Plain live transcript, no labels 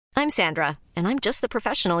I'm Sandra, and I'm just the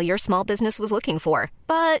professional your small business was looking for.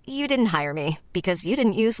 But you didn't hire me because you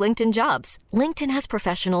didn't use LinkedIn Jobs. LinkedIn has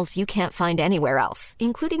professionals you can't find anywhere else,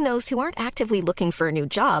 including those who aren't actively looking for a new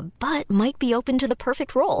job, but might be open to the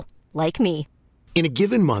perfect role, like me. In a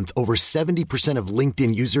given month, over 70% of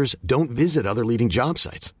LinkedIn users don't visit other leading job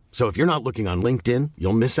sites. So if you're not looking on LinkedIn,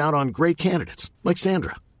 you'll miss out on great candidates like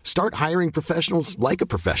Sandra. Start hiring professionals like a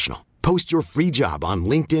professional. Post your free job on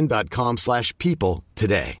linkedin.com/people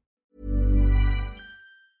today.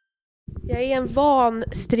 Jag är en van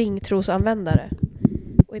stringtrosanvändare.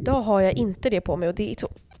 Och idag har jag inte det på mig. Och det är så...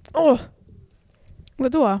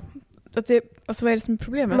 Vadå? Alltså vad är det som är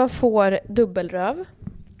problemet? Man får dubbelröv.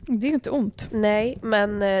 Det är ju inte ont. Nej,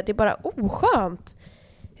 men det är bara oskönt.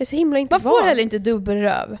 Jag är så himla inte Man får heller inte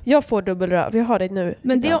dubbelröv. Jag får dubbelröv, jag har det nu.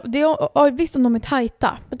 Men visst om de är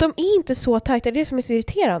tajta. Men de är inte så tajta, det är det som är så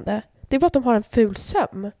irriterande. Det är bara att de har en ful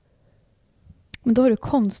söm. Men då är du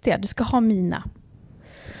konstiga, du ska ha mina.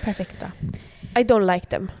 Perfekta. I don't like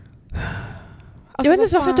them. Alltså, jag vet inte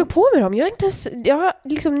ens varför jag tog på mig dem. Jag har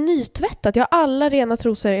liksom nytvättat. Jag har alla rena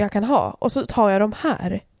trosor jag kan ha. Och så tar jag dem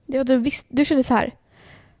här. Du känner så här.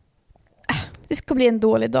 Det ska bli en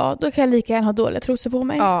dålig dag. Då kan jag lika gärna ha dåliga trosor på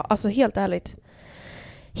mig. Ja, alltså helt ärligt.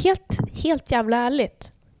 Helt jävla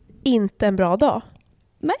ärligt. Inte en bra dag.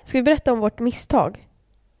 Nej. Ska vi berätta om vårt misstag?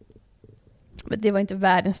 Men det var inte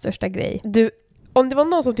världens största grej. Om det var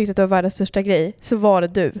någon som tyckte att det var världens största grej så var det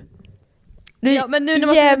du. Ja, men nu när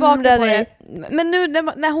man ser tillbaka på det. Men nu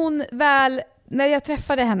när jag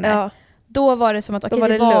träffade henne, då var det som att okej,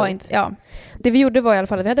 det var inte... Ja. Det vi gjorde var i alla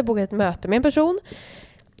fall att vi hade bokat ett möte med en person.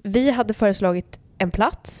 Vi hade föreslagit en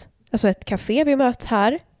plats, alltså ett café vi möts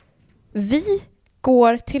här. Vi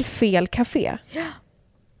går till fel café. Ja.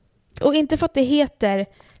 Och inte för att det heter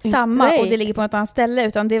samma och det ligger på ett annat ställe,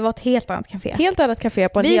 utan det var ett helt annat café. Helt annat café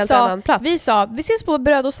på en helt annan plats. Vi sa, vi ses på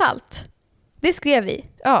Bröd och Salt. Det skrev vi.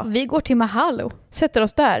 Ja. Vi går till Mahalo. Sätter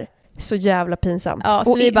oss där. Så jävla pinsamt. Ja,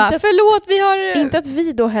 så och vi bara, förlåt, vi har... Inte att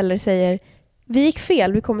vi då heller säger, vi gick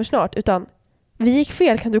fel, vi kommer snart. Utan, vi gick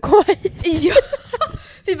fel, kan du komma hit?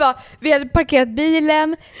 Ja. Vi hade parkerat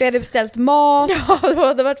bilen, vi hade beställt mat. Ja, det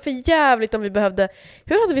hade varit för jävligt om vi behövde...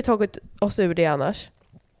 Hur hade vi tagit oss ur det annars?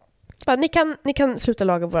 Bara, ni kan sluta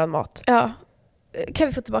laga våran mat. Ja. Kan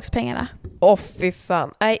vi få tillbaka pengarna? Fy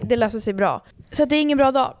fan. Nej, det löser sig bra. Så det är ingen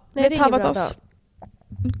bra dag. Nej, vi har tabbat oss.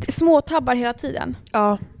 Små tabbar hela tiden.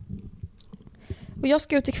 Ja. Och jag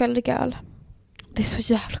ska ut ikväll och dricka öl. Det är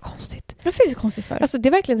så jävla konstigt. Varför är det så konstigt för? Alltså det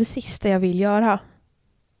är verkligen det sista jag vill göra.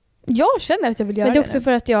 Jag känner att jag vill göra det. Men det är också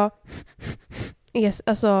för att jag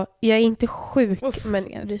är inte sjuk.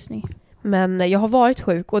 Men jag har varit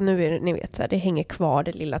sjuk och nu är det, ni vet så här, det hänger kvar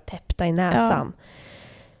det lilla täppta i näsan. Ja.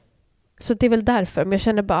 Så det är väl därför. Men jag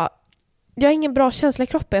känner bara, jag har ingen bra känsla i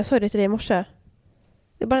kroppen. Jag sa det till dig i morse.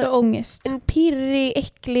 Det är bara ångest. En pirrig,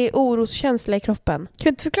 äcklig oroskänsla i kroppen. Kan du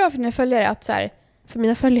inte förklara för dina följare att så här, för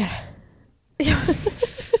mina följare?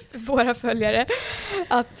 Våra följare.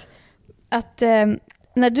 Att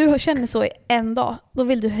när du känner så en dag, då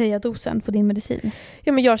vill du höja dosen på din medicin.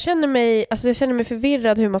 Ja, men jag känner mig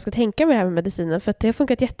förvirrad hur man ska tänka med det här med medicinen. För att det har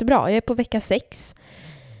funkat jättebra. Jag är på vecka 6.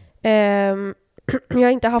 Jag har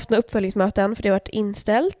inte haft några uppföljningsmöten för det har varit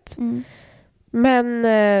inställt. Mm. Men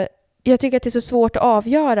jag tycker att det är så svårt att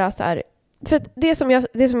avgöra så här. För att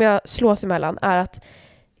det som jag slås emellan är att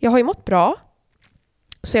jag har ju mått bra.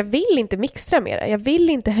 Så jag vill inte mixtra med det. Jag vill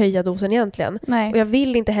inte höja dosen egentligen. Nej. Och jag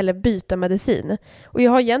vill inte heller byta medicin. Och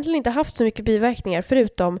jag har egentligen inte haft så mycket biverkningar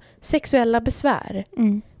förutom sexuella besvär.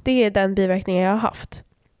 Mm. Det är den biverkningen jag har haft.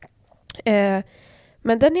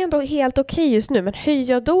 Men den är ändå helt okej just nu. Men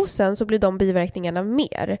höja dosen så blir de biverkningarna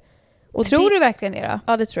mer. Och tror du verkligen det då?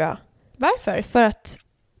 Ja, det tror jag. Varför? För att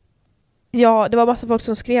det var massa folk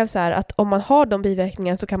som skrev så här att om man har de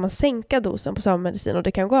biverkningarna så kan man sänka dosen på samma medicin och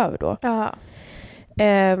det kan gå över då. Ja.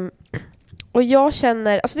 Och jag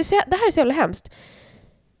känner, alltså det här är så jävla hemskt.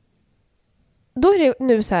 Då är det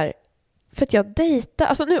nu så här, för att jag dejtar,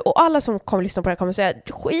 alltså nu, och alla som kommer lyssna på det här kommer säga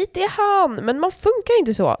skit i han, men man funkar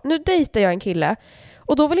inte så. Nu dejtar jag en kille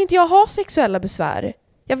och då vill inte jag ha sexuella besvär.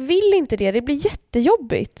 Jag vill inte det blir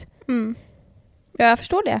jättejobbigt. Mm. Ja, jag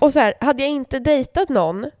förstår det. Och så här, hade jag inte dejtat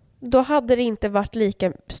någon, då hade det inte varit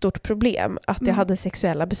lika stort problem att jag hade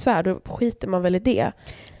sexuella besvär. Då skiter man väl i det.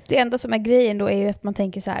 Det enda som är grejen då är ju att man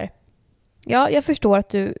tänker så här. Ja, jag förstår att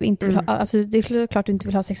du inte vill ha, alltså det är klart att du inte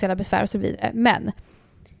vill ha sexuella besvär och så vidare. Men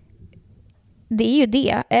det är ju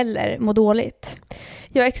det, eller må dåligt.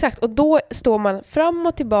 Ja, exakt. Och då står man fram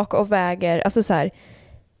och tillbaka och väger, alltså så här.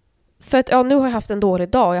 För att nu har jag haft en dålig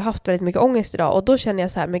dag och jag har haft väldigt mycket ångest idag. Och då känner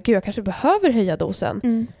jag så här, men gud, jag kanske behöver höja dosen.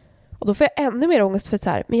 Mm. Och då får jag ännu mer ångest för så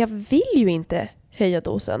här, men jag vill ju inte höja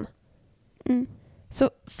dosen. Så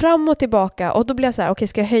fram och tillbaka, och då blir jag så här, okej,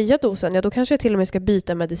 ska jag höja dosen? Ja, då kanske jag till och med ska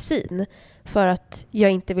byta medicin för att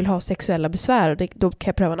jag inte vill ha sexuella besvär, och då kan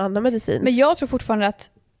jag pröva en annan medicin. Men jag tror fortfarande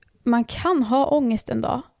att man kan ha ångest en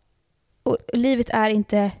dag. Och livet är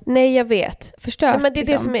inte... Nej, jag vet. Förstört. Ja, men det är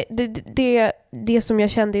liksom. det som jag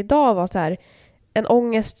kände idag var så här, en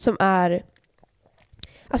ångest som är...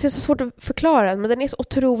 Alltså det är så svårt att förklara den, men den är så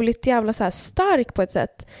otroligt jävla så här stark på ett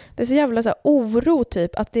sätt. Det är så jävla så här oro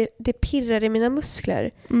typ, att det pirrar i mina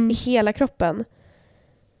muskler i hela kroppen.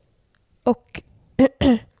 Och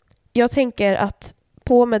jag tänker att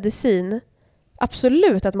på medicin,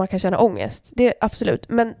 absolut att man kan känna ångest. Det är absolut,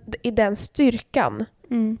 men i den styrkan,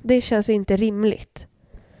 det känns inte rimligt.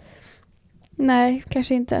 Nej,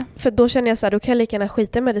 kanske inte. För då känner jag så här, då kan jag lika gärna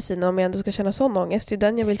skita i medicinen om jag ändå ska känna sån ångest. Det är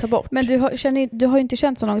den jag vill ta bort. Men du har ju inte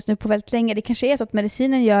känt sån ångest nu på väldigt länge. Det kanske är så att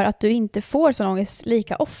medicinen gör att du inte får sån ångest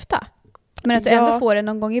lika ofta. Men att du ändå får det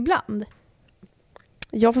någon gång ibland.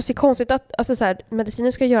 Ja, fast det är konstigt att alltså så här,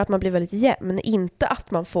 medicinen ska göra att man blir väldigt jämn. Inte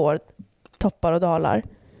att man får toppar och dalar.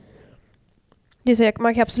 Det är så här,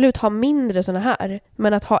 man kan absolut ha mindre såna här.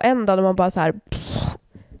 Men att ha en dag där man bara så här...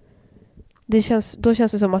 Då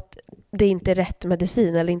känns det som att det inte är rätt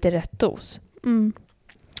medicin eller inte rätt dos.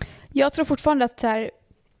 Jag tror fortfarande att så här,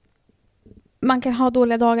 man kan ha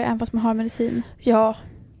dåliga dagar även fast man har medicin.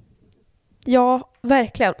 Ja,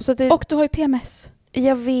 verkligen. Så och du har ju PMS.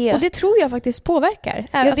 Jag vet. Och det tror jag faktiskt påverkar.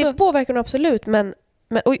 Ja, det påverkar nog absolut. Men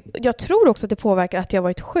och jag tror också att det påverkar att jag har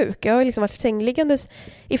varit sjuk. Jag har liksom varit sängliggandes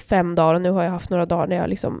i 5 dagar och nu har jag haft några dagar när jag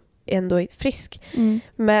liksom ändå är frisk.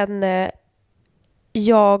 Men...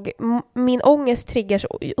 min ångest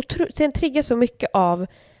triggar så mycket av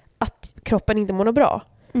att kroppen inte mår bra.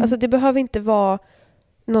 Alltså det behöver inte vara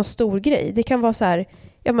någon stor grej. Det kan vara så här,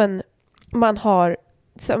 ja men man har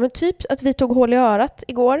så, men typ att vi tog hål i örat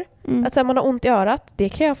igår. Att så här, man har ont i örat, det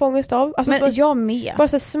kan jag få ångest av. Alltså, men jag med. Bara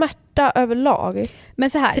så här, smärta överlag. Men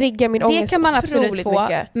så här, triggar min ångest. Det kan man absolut få,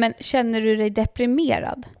 mycket. Men känner du dig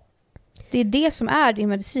deprimerad? Det är det som är din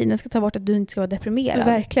medicin. Den ska ta bort att du inte ska vara deprimerad.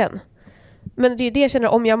 Verkligen. Men det är det jag känner,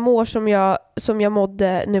 om jag mår som jag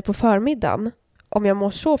mådde nu på förmiddagen. Om jag mår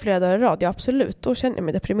så flera dagar i rad, ja absolut, då känner jag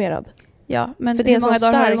mig deprimerad. Ja, men för det är en många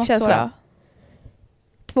sån dagar har du stark känsla.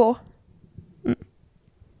 2.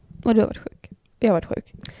 Och du har varit sjuk. Jag har varit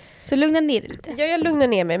sjuk. Så lugna ner dig lite. Ja, jag lugnar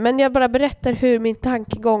ner mig, men jag bara berättar hur min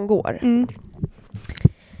tankegång går.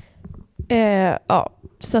 Ja,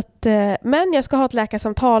 så att, men jag ska ha ett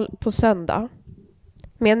läkarsamtal på söndag.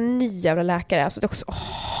 Med en ny jävla läkare. Alltså det är också,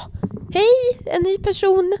 hej, en ny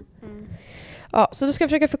person. Ja, så då ska jag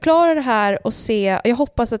försöka förklara det här och se. Jag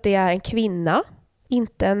hoppas att det är en kvinna,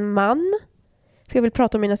 inte en man. För jag vill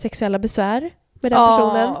prata om mina sexuella besvär med den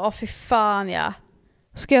personen. Fy fan, ja.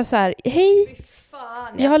 Ska jag så här, hej, fy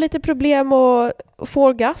fan, jag har lite problem att få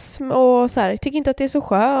orgasm och så här, tycker inte att det är så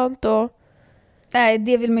skönt. Och... Nej,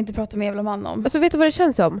 det vill man inte prata med jävla man om. Alltså vet du vad det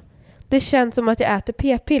känns som? Det känns som att jag äter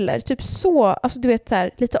p-piller. Typ så, alltså du vet så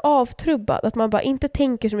här, lite avtrubbad. Att man bara inte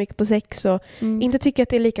tänker så mycket på sex och inte tycker att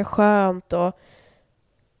det är lika skönt. Och...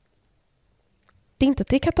 Det är inte att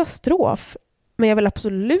det är katastrof. Men jag vill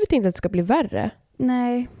absolut inte att det ska bli värre.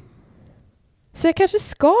 Nej. Så jag kanske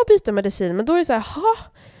ska byta medicin. Men då är det så här,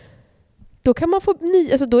 då kan man få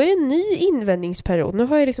då är det en ny invändningsperiod. Nu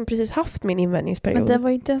har jag liksom precis haft min invändningsperiod. Men den var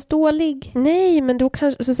ju inte ens dålig. Nej, men då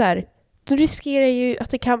kanske så här... Då riskerar jag ju att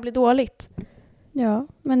det kan bli dåligt. Ja,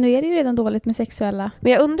 men nu är det ju redan dåligt med sexuella.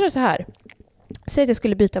 Men jag undrar så här. Säg att jag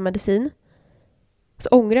skulle byta medicin. Så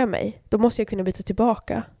ångrar jag mig. Då måste jag kunna byta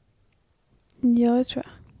tillbaka. Ja, det tror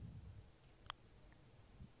jag.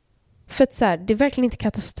 För att så här, det är verkligen inte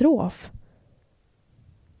katastrof.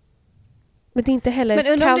 Men det är inte heller kanon.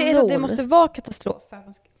 Men undrar om det är så att det måste vara katastrof för att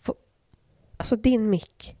man ska få... Alltså din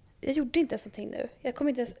mick. Jag gjorde inte ens någonting nu. Jag kommer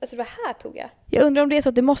inte ens... Alltså det här tog jag. Jag undrar om det är så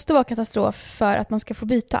att det måste vara katastrof för att man ska få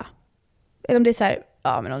byta. Eller om det är så här...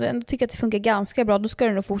 Ja, men om du ändå tycker att det funkar ganska bra, då ska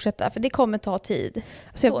du nog fortsätta. För det kommer ta tid.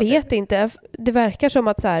 Alltså jag vet inte. Det verkar som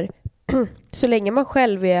att så här... så länge man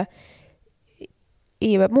själv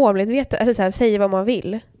är målmedveten, eller så här, säger vad man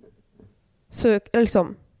vill. Så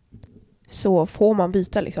liksom... Så får man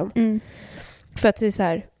byta liksom. För att det är så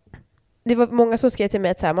här... Det var många som skrev till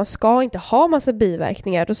mig att så här, man ska inte ha massa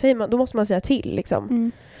biverkningar. Då måste man säga till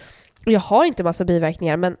liksom. Och jag har inte massa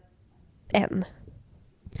biverkningar, men en.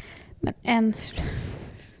 Men en...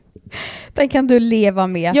 Den kan du leva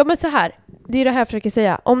med. Ja, men så här. Det är det här jag försöker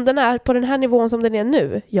säga. Om den är på den här nivån som den är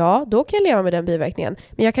nu, ja, då kan jag leva med den biverkningen.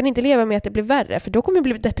 Men jag kan inte leva med att det blir värre, för då kommer jag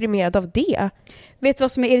bli deprimerad av det. Vet du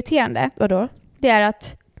vad som är irriterande? Vadå? Det är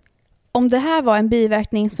att om det här var en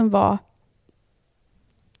biverkning som var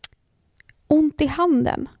ont i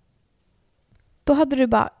handen, då hade du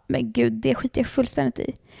bara, men gud, det skiter jag fullständigt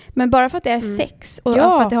i. Men bara för att det är sex och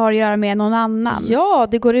för att det har att göra med någon annan. Ja,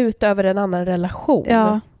 det går ut över en annan relation.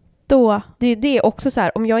 Ja, då. Det är det också så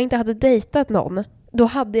här, om jag inte hade dejtat någon, då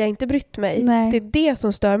hade jag inte brytt mig. Nej. Det är det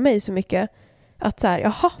som stör mig så mycket. Att så här,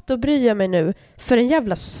 jaha, då bryr jag mig nu för en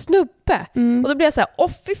jävla snubbe. Och då blir jag så här,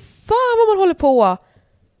 fy fan vad man håller på.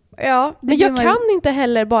 Ja, men jag kan inte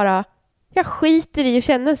heller bara, jag skiter i och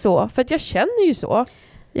känner så. För att jag känner ju så.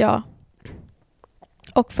 Ja.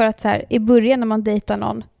 Och för att så här, i början när man dejtar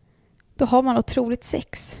någon, då har man otroligt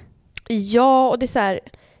sex. Ja, och det är så här,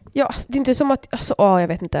 ja, det är inte som att, alltså, jag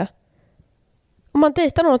vet inte. Om man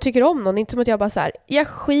dejtar någon och tycker om någon, det är inte som att jag bara så här, jag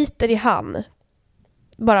skiter i han.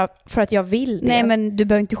 Bara för att jag vill det. Nej, men du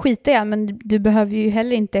behöver inte skita i han, men du behöver ju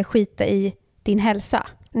heller inte skita i din hälsa.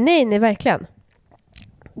 Nej, verkligen.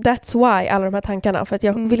 That's why, alla de här tankarna. För att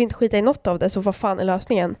jag vill inte skita i något av det, så vad fan är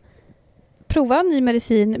lösningen? Prova en ny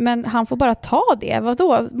medicin, men han får bara ta det.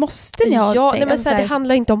 Vadå? Måste ni ha sex? Nej, men så här, det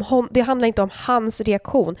handlar inte om hans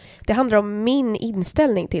reaktion. Det handlar om min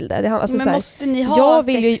inställning till det. Alltså, men så här, måste ni ha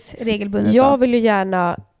sex regelbundet? Jag vill ju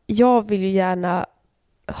gärna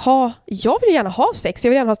ha sex. Jag vill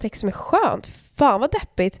gärna ha sex som är skönt. Fan vad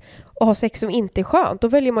deppigt att ha sex som inte är skönt. Då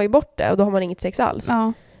väljer man ju bort det och då har man inget sex alls.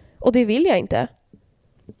 Ja. Och det vill jag inte.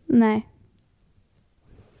 Nej.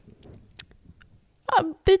 Ja,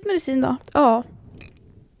 byt medicin då. Ja.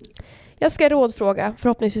 Jag ska rådfråga,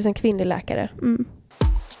 förhoppningsvis en kvinnlig läkare.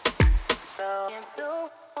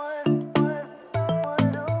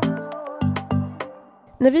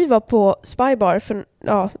 När vi var på Spybar för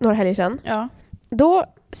några helger sedan, då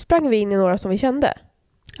sprang vi in i några som vi kände.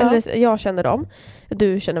 Eller jag kände dem.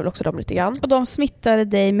 Du känner väl också dem lite grann. Och de smittade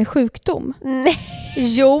dig med sjukdom? Nej.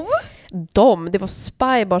 Jo. Det var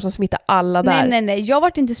Spybar som smittade alla där. Nej. Jag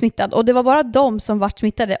var inte smittad. Och det var bara de som var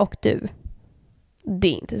smittade och du. Det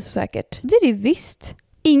är inte så säkert. Det är det visst.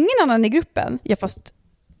 Ingen annan i gruppen. Ja, fast...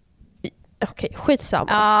 Okej,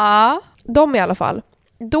 skitsamma. Ja. De i alla fall.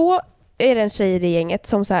 Då är det en tjej i det gänget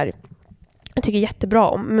som så här, jag tycker jättebra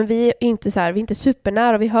om. Men vi är inte så här, vi är inte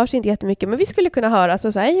supernära och vi hörs inte jättemycket. Men vi skulle kunna höra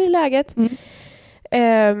så här, hur är läget?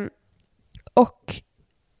 Och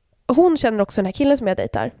hon känner också den här killen som jag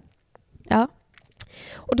dejtar. Ja.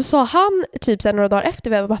 Och då sa han typ så här, några dagar efter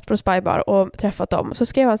vi hade varit på Spybar och träffat dem, så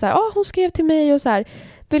skrev han så här, hon skrev till mig och så här,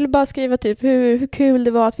 ville bara skriva typ hur kul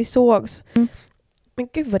det var att vi sågs. Men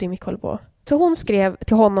gud vad det är mycket håller på. Så hon skrev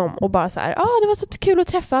till honom och bara så här, det var så kul att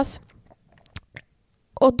träffas.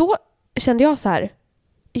 Och då kände jag så här,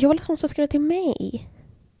 jag vill att hon ska skriva till mig.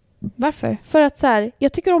 Varför? För att så här,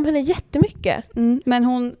 jag tycker om henne jättemycket. Men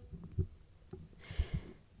hon...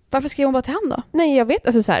 Varför skrev hon bara till han då? Nej, jag vet.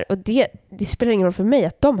 Alltså så här, och det spelar ingen roll för mig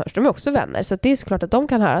att de hörs. De är också vänner, så det är såklart att de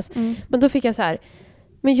kan höras. Men då fick jag så här,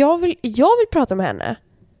 men jag vill prata med henne.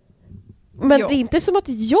 Men det är inte som att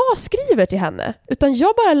jag skriver till henne, utan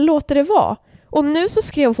jag bara låter det vara. Och nu så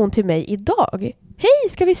skrev hon till mig idag. Hej,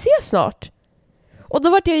 ska vi ses snart? Och då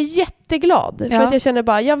var jag jätteglad. För att jag känner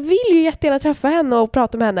bara, jag vill ju jättegärna träffa henne och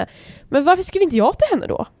prata med henne. Men varför skriver inte jag till henne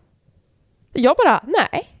då? Jag bara,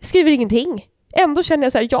 nej, skriver ingenting. Ändå känner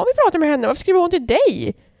jag så här, jag vill prata med henne. Varför skriver hon till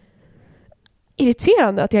dig?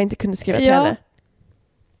 Irriterande att jag inte kunde skriva till henne.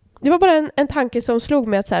 Det var bara en tanke som slog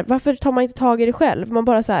mig att så här, varför tar man inte tag i det själv? Man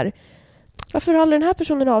bara så här, varför håller den här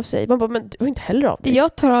personen av sig? Man bara, men du har inte heller av dig.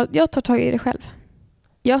 Jag tar tag i det själv.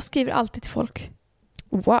 Jag skriver alltid till folk.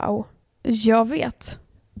 Wow. Jag vet.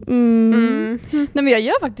 Nej, men jag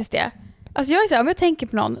gör faktiskt det. Alltså jag är så här, om jag tänker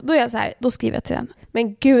på någon, då är jag så här, då skriver jag till den.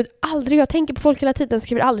 Men gud, aldrig. Jag tänker på folk hela tiden,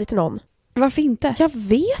 skriver aldrig till någon. Varför inte? Jag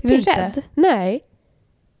vet är du inte. Rädd? Nej.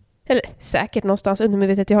 Eller säkert någonstans under mig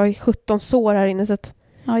vet att jag har 17 sår här inne, så att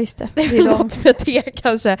ja, just det. Det är något med det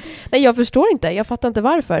kanske. Nej, jag förstår inte. Jag fattar inte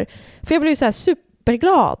varför. För jag blev så här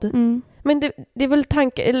superglad. Men det är väl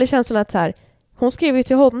eller känslan att så här, hon skrev ju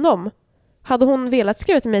till honom. Hade hon velat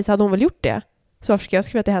skriva till mig så hade hon väl gjort det. Så varför ska jag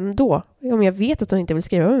skriva till henne då? Om jag vet att hon inte vill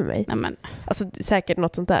skriva med mig. Amen. Alltså säkert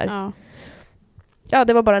något sånt där. Ja,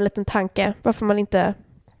 det var bara en liten tanke. Varför man inte...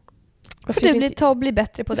 Varför du bli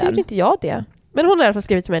bättre på den? Varför inte jag det? Men hon har i alla fall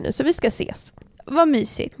skrivit till mig nu, så vi ska ses. Vad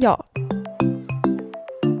mysigt. Ja.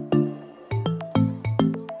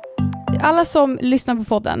 Alla som lyssnar på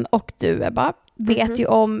podden och du, Ebba, vet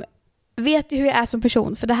ju hur jag är som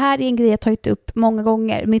person. För det här är en grej jag tagit upp många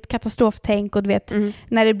gånger. Mitt katastroftänk och du vet,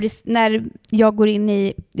 när jag går in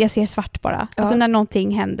i, jag ser svart bara. Alltså när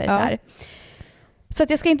någonting händer så här. Så att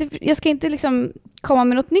jag ska inte liksom komma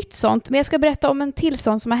med något nytt sånt, men jag ska berätta om en till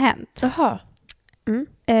sånt som har hänt. Jaha.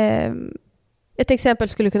 Ett exempel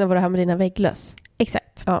skulle kunna vara det här med dina vägglöss.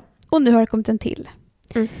 Exakt. Ja. Och nu har det kommit en till.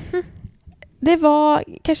 Det var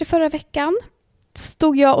kanske förra veckan.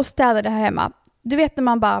 Stod jag och städade här hemma. du vet när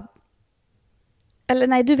man bara... Eller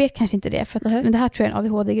nej, du vet kanske inte det. För att, men det här tror jag är en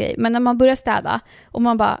ADHD-grej. Men när man börjar städa och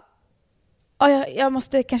man bara... jag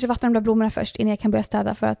måste kanske vattna de där blommorna först innan jag kan börja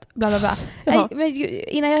städa för att bla bla bla. Nej, men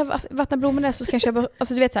innan jag vattnar blommorna så kanske jag...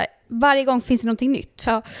 Alltså du vet så här, varje gång finns det någonting nytt.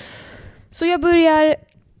 Ja. Så jag börjar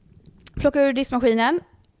plocka ur diskmaskinen.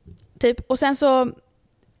 Typ. Och sen så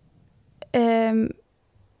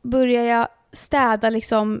börjar jag städa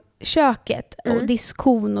liksom köket och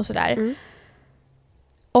diskhon och sådär.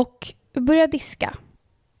 Och börjar diska.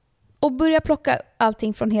 Och börja plocka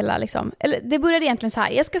allting från hela liksom. Eller det började egentligen så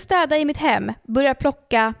här. Jag ska städa i mitt hem. Börja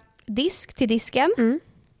plocka disk till disken.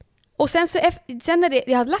 Och sen när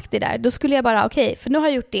jag hade lagt det där, då skulle jag bara okej, för nu har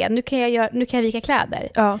jag gjort det. Nu kan jag vika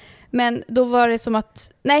kläder. Ja. Men då var det som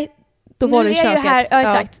att nej, då var det köket. Här, ja,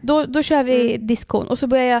 exakt. Ja. Då kör vi diskhon och så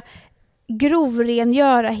börjar jag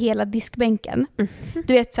grovrengöra hela diskbänken.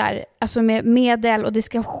 Du vet så här, alltså med medel och det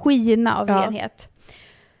ska skina av renhet.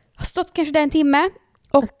 Har stått kanske där en timme.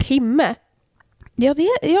 Och en timme? Ja, det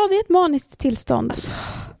är ett maniskt tillstånd. Alltså.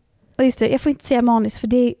 Just det, jag får inte säga maniskt för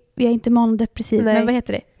jag är inte manodepressiv. Men vad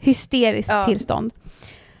heter det? Hysteriskt tillstånd.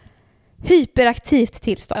 Hyperaktivt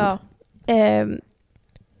tillstånd. Ja.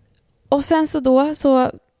 Och sen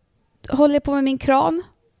så håller jag på med min kran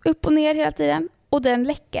upp och ner hela tiden. Och den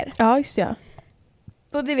läcker. Ja, just det.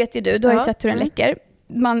 Och det vet ju du har ju sett hur den läcker.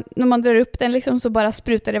 När man drar upp den liksom så bara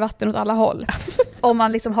sprutar det vatten åt alla håll. Om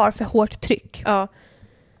man liksom har för hårt tryck. Ja.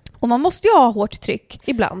 Och man måste ju ha hårt tryck.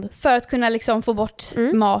 Ibland. För att kunna liksom få bort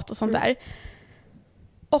mat och sånt där.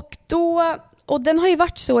 Och den har ju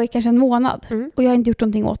varit så i kanske en månad. Och jag har inte gjort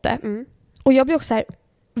någonting åt det. Och jag blir också så här,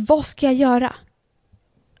 vad ska jag göra?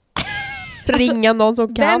 Ringa någon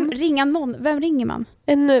som kan. Vem ringer man?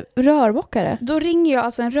 En rörmokare. Då ringer jag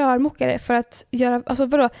alltså en rörmokare för att göra, alltså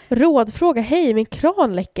vadå? Rådfråga, hej min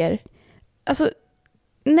kran läcker. Alltså,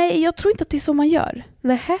 nej jag tror inte att det är så man gör.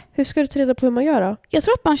 Nähä, hur ska du ta reda på hur man gör då? Jag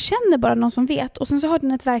tror att man känner bara någon som vet och sen så har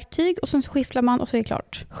den ett verktyg och sen så skifflar man och så är det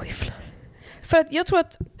klart. Skifflar? För att jag tror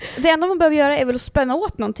att det enda man behöver göra är väl att spänna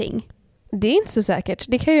åt någonting. Det är inte så säkert,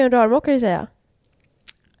 det kan ju en rörmokare säga.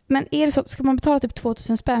 Men är det så, ska man betala typ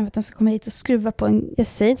 2000 spänn för att den ska komma hit och skruva på en... Jag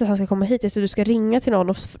säger inte att han ska komma hit, så du ska ringa till någon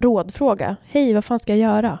och rådfråga. Hej, vad fan ska jag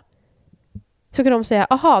göra? Så kan de säga,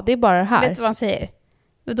 aha, det är bara det här. Vet du vad han säger?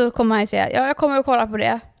 Då kommer han ju säga, ja jag kommer att kolla på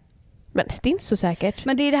det. Men det är inte så säkert.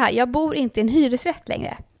 Men det är det här, jag bor inte i en hyresrätt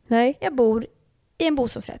längre. Nej. Jag bor i en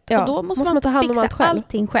bostadsrätt. Ja. Och då måste man ta hand om fixa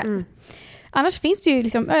allting själv. Annars finns det ju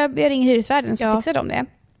liksom, jag ringer hyresvärden så fixar de det.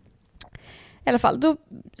 I alla fall, då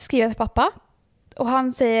skriver jag till pappa. Och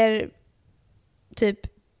han säger typ,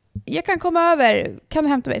 jag kan komma över, kan du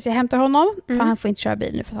hämta mig? Så jag hämtar honom, för han får inte köra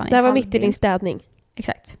bil nu. För han är det här var mitt i din städning.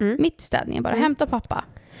 Exakt, mitt i städningen. Bara hämta pappa.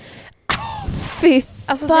 Fy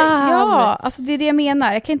alltså det är det jag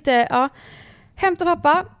menar. Jag kan inte, hämta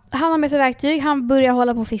pappa. Han har med sig verktyg, han börjar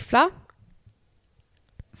hålla på och fiffla.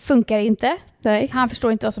 Funkar inte. Nej. Han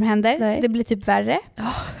förstår inte vad som händer. Nej. Det blir typ värre.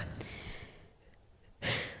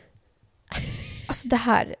 Alltså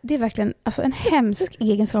det är verkligen alltså en hemsk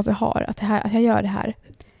egenskap jag har att jag gör det här.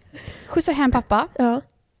 Skjutsar hem pappa. Ja.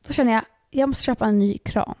 Så känner jag måste köpa en ny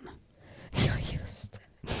kran. Ja, just det.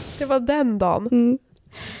 Det var den dagen.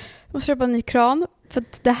 Jag måste köpa en ny kran för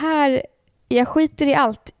att det här, jag skiter i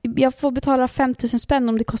allt. Jag får betala 5000 spänn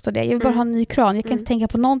om det kostar det. Jag vill bara ha en ny kran. Jag kan inte tänka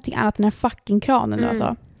på någonting annat än den fucking kranen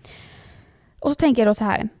alltså. Och så tänker jag då så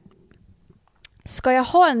här. Ska jag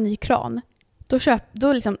ha en ny kran?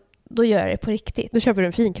 Då gör jag det på riktigt. Då köper du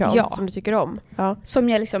en fin kran som du tycker om. Ja.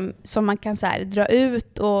 Som man kan så här dra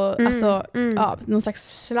ut och någon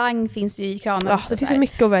slags slang finns ju i kranen. Ja, det finns ju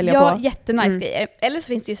mycket att välja på. Ja, jättenice grejer. Eller så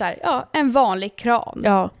finns det ju så här, en vanlig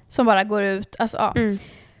kran som bara går ut. Alltså,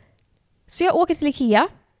 Så jag åker till Ikea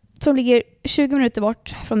som ligger 20 minuter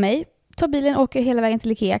bort från mig. Tar bilen och åker hela vägen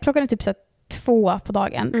till Ikea. Klockan är typ så här 2 på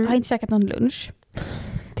dagen. Jag har inte käkat någon lunch.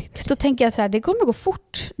 Då tänker jag så här, det kommer gå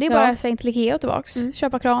fort. Det är bara sväng till Ikea och tillbaks.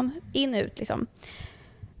 Köpa kran, in ut liksom.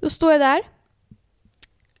 Då står jag där.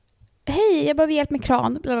 Hej, jag behöver hjälp med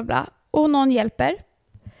kran, bla bla bla. Och någon hjälper.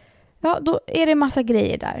 Ja, då är det massa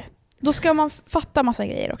grejer där. Då ska man fatta massa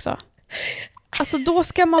grejer också. Alltså då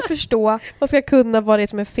ska man förstå. Man ska kunna vad det är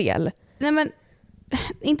som är fel. Nej men,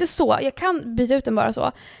 inte så. Jag kan byta ut den bara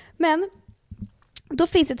så. Men, då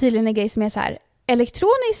finns det tydligen en grej som är så här.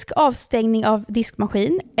 Elektronisk avstängning av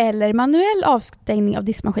diskmaskin eller manuell avstängning av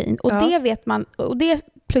diskmaskin. Och det vet man, och det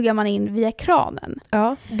pluggar man in via kranen.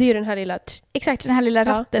 Ja, det är ju den här lilla... Exakt, den här lilla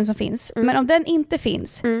ratten som finns. Men om den inte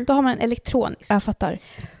finns, då har man en elektronisk. Jag fattar.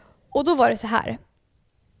 Och då var det så här.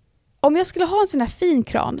 om jag skulle ha en sån här fin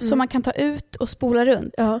kran som man kan ta ut och spola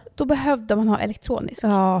runt, då behövde man ha elektronisk.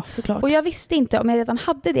 Ja, såklart. Och jag visste inte om jag redan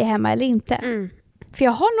hade det hemma eller inte. För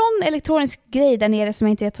jag har någon elektronisk grej där nere som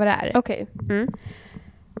jag inte vet vad det är. Okej.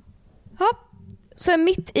 Ja, sen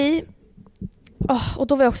mitt i... och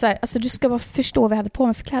då var jag också här, alltså du ska bara förstå vad jag hade på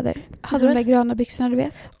mig för kläder. Jag hade de där gröna byxorna, du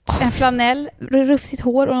vet. En flanell, rufsigt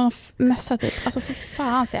hår och någon mössa typ. Alltså för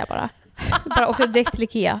fan, säger jag bara. Bara åkte direkt till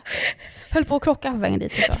Ikea. Höll på att krocka på vägen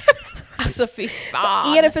dit. Så. Alltså fy fan.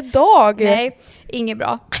 Vad är det för dag? Nej, inget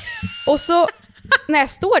bra. Och så när jag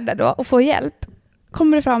står där då och får hjälp,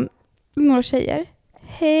 kommer det fram några tjejer.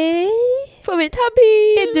 Hej! Får vi ta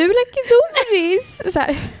bild? Är du Lucky Doris? Så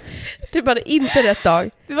här. Det var inte rätt dag.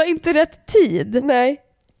 Det var inte rätt tid. Nej.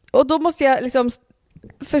 Och då måste jag liksom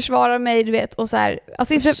försvara mig, du vet, och så här,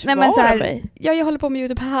 alltså inte, försvara nej men så här, mig? ja, jag håller på med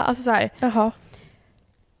YouTube här, alltså så här. Jaha.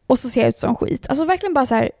 Och så ser jag ut som skit. Alltså verkligen bara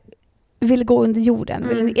så här, vill gå under jorden,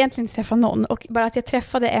 vill egentligen inte träffa någon, och bara att jag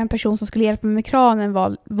träffade en person som skulle hjälpa mig med kranen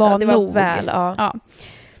var det nog. Var väl, ja.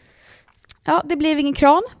 Ja, det blev ingen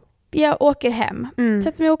kran. Jag åker hem.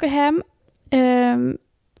 Sätter mig och åker hem.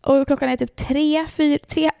 Och klockan är typ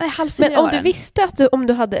 3:30. Men om du visste att om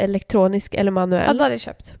du hade elektronisk eller manuell, ja, då hade jag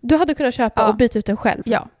köpt. Du hade kunnat köpa och byta ut den själv.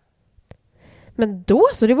 Ja. Men då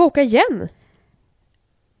så, det var åka igen.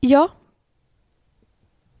 Ja.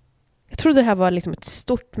 Jag trodde det här var liksom ett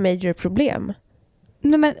stort major problem.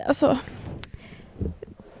 Nej men alltså,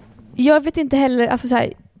 jag vet inte heller, alltså så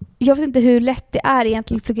här, jag vet inte hur lätt det är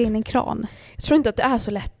egentligen att plugga in en kran. Jag tror inte att det är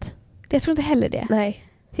så lätt. Jag tror inte heller det. Nej.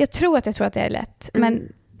 Jag tror att det är lätt.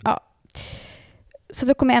 Men ja. Så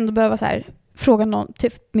då kommer jag ändå behöva så här, fråga någon,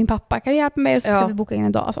 typ min pappa, kan du hjälpa mig? Och så ska vi boka in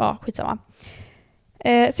en dag. Alltså, skitsamma.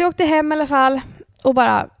 Så jag åkte hem i alla fall och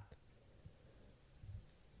bara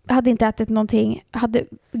hade inte ätit någonting. Hade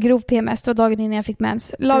grov PMS, det var dagen innan jag fick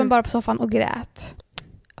mens. La mig bara på soffan och grät.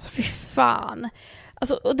 Alltså fy fan.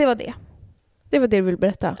 Alltså, och det var det. Det var det du ville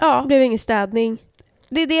berätta. Ja. Det blev ingen städning.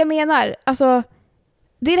 Det är det jag menar. Alltså,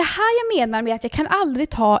 det är det här jag menar med att jag kan aldrig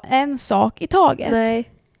ta en sak i taget.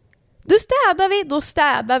 Nej. Då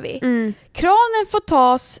städar vi. Kranen får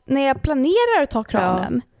tas när jag planerar att ta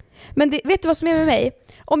kranen. Ja. Men vet du vad som är med mig?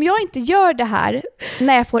 Om jag inte gör det här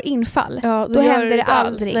när jag får infall, då händer det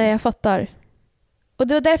aldrig. Nej, jag fattar. Och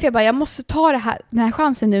det var därför jag måste ta den här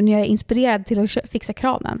chansen nu när jag är inspirerad till att fixa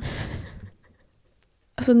kranen.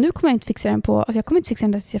 Alltså nu kommer jag inte fixa den jag kommer inte fixa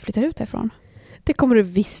den tills jag flyttar ut härifrån. Det kommer du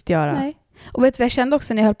visst göra. Nej. Och vet du vad jag kände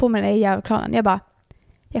också när jag höll på med den där jävla kranen?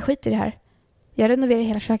 Jag skiter i det här. Jag renoverar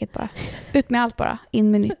hela köket bara. Ut med allt bara.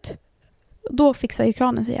 In med nytt. Då fixar ju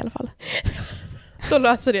kranen sig i alla fall. Då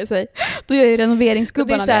löser det sig. Då gör ju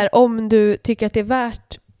renoveringsgubbarna det. Är så här, om du tycker att det är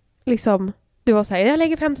värt, liksom, du var så här, jag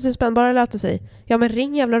lägger 50 000 spänn, bara löser sig. Ja, men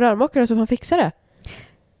ring jävla rörmokare så får han fixa det.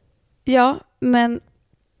 Ja, men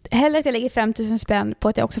hellre att jag lägger 5 000 spänn på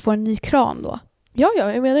att jag också får en ny kran då. Ja,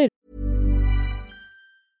 jag menar ju.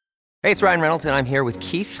 Hey, it's Ryan Reynolds, and I'm here with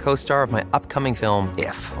Keith, co-star of my upcoming film,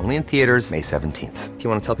 If, only in theaters May 17th. Do you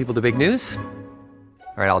want to tell people the big news?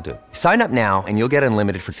 All right, I'll do it. Sign up now and you'll get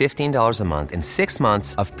unlimited for $15 a month and 6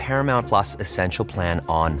 months of Paramount Plus Essential Plan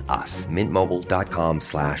on us.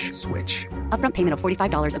 MintMobile.com/switch. Upfront payment of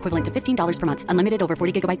 $45 equivalent to $15 per month. Unlimited over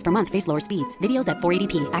 40 gigabytes per month. Face lower speeds. Videos at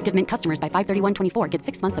 480p. Active Mint customers by 531.24 get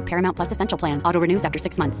 6 months of Paramount Plus Essential Plan. Auto renews after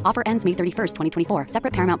 6 months. Offer ends May 31st, 2024.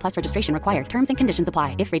 Separate Paramount Plus registration required. Terms and conditions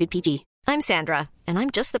apply if rated PG. I'm Sandra, and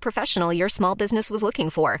I'm just the professional your small business was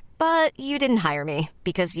looking for. But you didn't hire me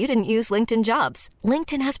because you didn't use LinkedIn Jobs.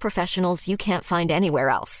 LinkedIn has professionals you can't find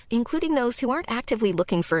anywhere else, including those who aren't actively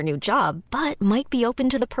looking for a new job, but might be open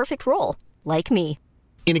to the perfect role, like me.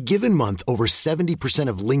 In a given month, over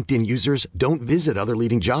 70% of LinkedIn users don't visit other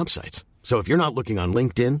leading job sites. So if you're not looking on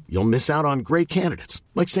LinkedIn, you'll miss out on great candidates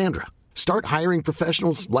like Sandra. Start hiring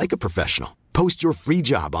professionals like a professional. Post your free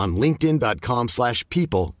job on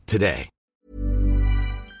linkedin.com/people today.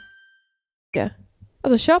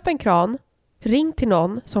 Alltså köp en kran, ring till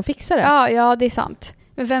någon som fixar det. Ja, det är sant.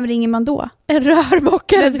 Men vem ringer man då? En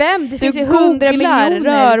rörmokare. Men vem? Det finns ju 100 miljoner.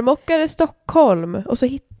 Rörmokare Stockholm. Och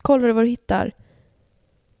så kollar du vad du hittar.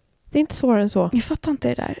 Det är inte svårare än så. Jag fattar inte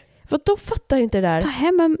det där. Vadå fattar inte det där? Ta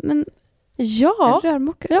hem en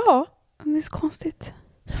rörmokare. Ja. Det är så konstigt.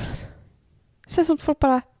 Det känns som att folk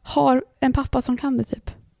bara har en pappa som kan det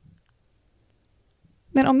typ.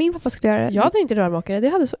 Men om min pappa skulle göra det... Jag hade inte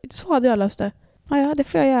rörmokare. Så hade jag löst det. Ja, det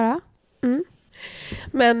får jag göra. Mm.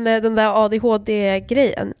 Men den där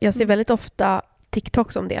ADHD-grejen. Jag ser väldigt ofta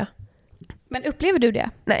TikToks om det. Men upplever du det?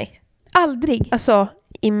 Nej. Aldrig? Alltså,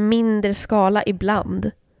 i mindre skala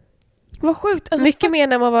ibland. Vad sjukt. Alltså, mycket mer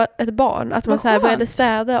när man var ett barn. Att man så här började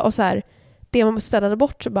städa och så här det man städade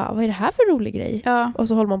bort så bara, vad är det här för rolig grej? Ja. Och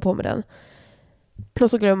så håller man på med den. Och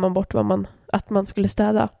så glömmer man bort att man skulle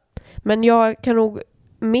städa. Men jag kan nog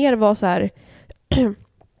mer vara så här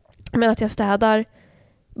men att jag städar,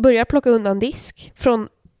 börjar plocka undan disk från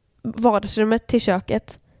vardagsrummet till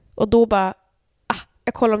köket och då bara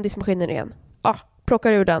jag kollar om diskmaskinen igen.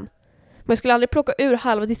 Plockar ur den. Men jag skulle aldrig plocka ur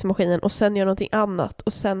halva diskmaskinen och sen göra någonting annat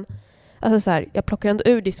och sen alltså så här, jag plockar ändå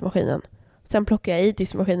ur diskmaskinen. Sen plockar jag i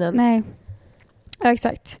diskmaskinen. Nej. Ja,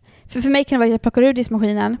 exakt. För mig kan det vara att jag plockar ur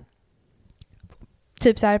diskmaskinen.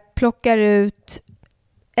 Typ så här, plockar ut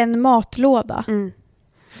en matlåda.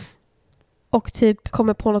 Och typ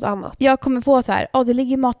kommer på något annat. Jag kommer på så här, det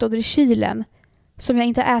ligger matlådor i kylen som jag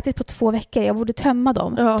inte har ätit på 2 veckor. Jag borde tömma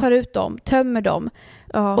dem. Ja. Tar ut dem, tömmer dem.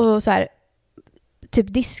 Ja. Och så här,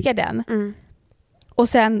 typ diskar den. Och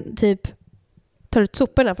sen typ tar ut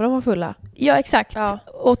soporna för de var fulla. Ja, exakt. Ja.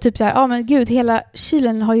 Och typ så här, men gud, hela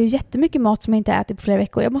kylen har ju jättemycket mat som jag inte ätit på flera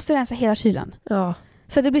veckor. Jag måste rensa hela kylen. Ja.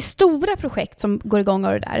 Så det blir stora projekt som går igång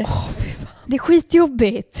av det där. Det är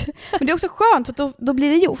skitjobbigt. Men det är också skönt för då blir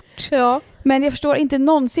det gjort. Ja. Men jag förstår inte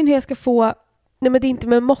någonsin hur jag ska få... Nej, men det är inte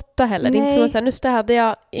med måtta heller. Nej. Det är inte som att säga, nu städar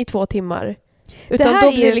jag i 2 timmar. Utan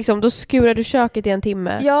då blir det liksom, då skurar du köket i 1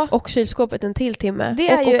 timme. Ja. Och kylskåpet en till timme. Det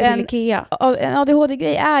är och ju till Ikea. En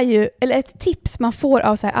ADHD-grej är ju, eller ett tips man får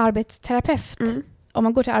av så här arbetsterapeut. Om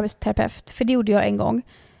man går till arbetsterapeut. För det gjorde jag en gång.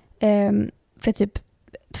 För typ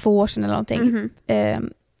 2 år sedan eller någonting.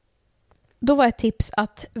 Då var ett tips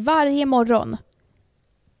att varje morgon,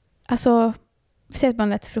 alltså, säg att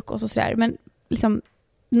man äter frukost och sådär, men liksom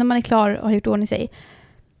när man är klar och har gjort ordning sig,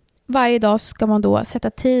 varje dag ska man då sätta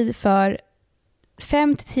tid för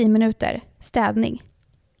 5-10 minuter städning.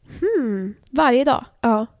 Varje dag.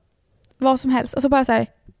 Ja. Vad som helst. Alltså bara så här,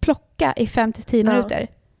 plocka i 5-10 minuter.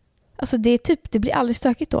 Alltså det är typ, det blir aldrig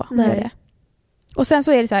stökigt då. Nej. Och sen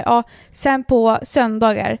så är det så här, sen på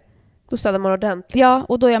söndagar då städar man ordentligt. Ja,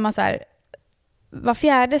 och då gör man så här, var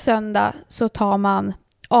 4:e söndag så tar man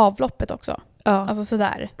avloppet också. Ja. Alltså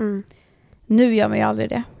sådär. Nu gör man ju aldrig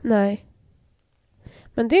det. Nej.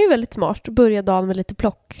 Men det är ju väldigt smart att börja dagen med lite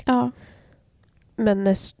plock. Ja.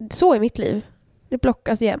 Men så är mitt liv. Det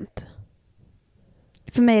plockas jämt.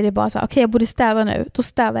 För mig är det bara så här, okej, jag borde städa nu. Då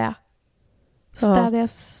städar jag. Så städar jag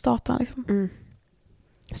statan liksom.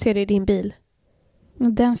 Ser det i din bil.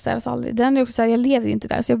 Men den städas aldrig. Den är också så här, jag lever ju inte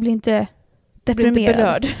där så jag blir inte deprimerad. Blir inte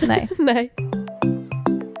berörd. Nej. Nej.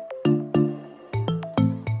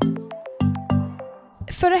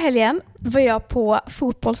 Förra helgen var jag på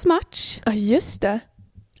fotbollsmatch. Ja, just det.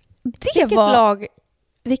 Vilket lag,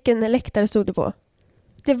 vilken läktare stod du på?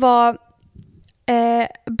 Det var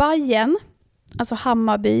Bayern, alltså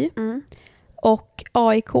Hammarby och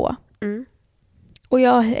AIK. Och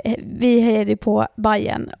vi hejade på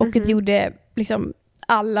Bayern och det gjorde liksom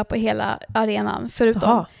alla på hela arenan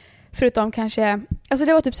förutom kanske, alltså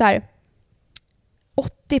det var typ så här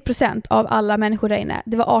 80% av alla människor där inne.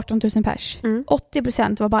 Det var 18 000 pers.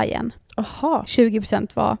 80% var Bayern.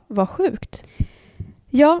 20% var sjukt.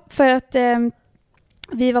 Ja, för att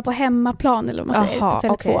vi var på hemmaplan eller vad man säger, på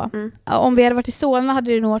Tele2. Okay. Om vi hade varit i Solna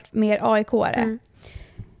hade det nog varit mer AIK-are.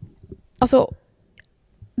 Alltså,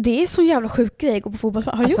 det är så jävla sjuk grej att gå på fotboll.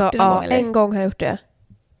 Har du gjort det någon gång? Eller? En gång har jag gjort det.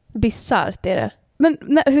 Bizarrt är det. Men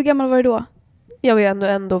hur gammal var du då? Jag var ju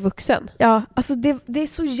ändå vuxen. Ja, alltså det är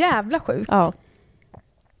så jävla sjukt. Ja.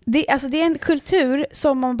 Det är en kultur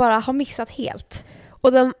som man bara har missat helt.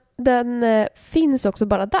 Och den finns också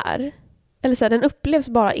bara där. Eller så här, den upplevs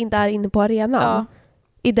bara där inne på arenan. Ja.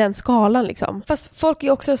 I den skalan liksom. Fast folk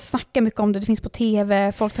är också snackar mycket om det. Det finns på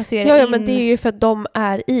tv, folk tatuerar Ja, men det är ju för att de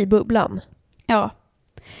är i bubblan. Ja,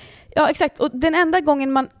 exakt. Och den enda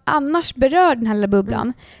gången man annars berör den här lilla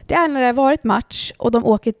bubblan, det är när det har varit match och de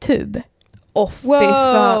åker tub. Fy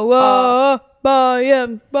fan.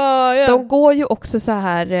 Bayern. De går ju också så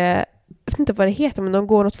här, jag vet inte vad det heter, men de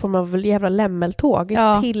går något form av jävla lämmeltåg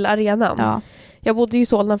till arenan. Ja. Jag bodde ju i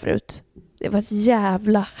Solna förut. Det var ett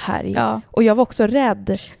jävla härj. Ja. Och jag var också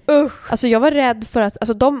rädd. Alltså jag var rädd för att,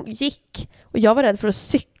 alltså de gick och jag var rädd för att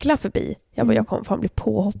cykla förbi. Jag kommer fan bli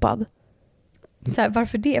påhoppad. Så här,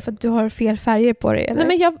 varför det? För att du har fel färger på dig? Eller?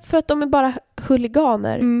 Nej, men för att de är bara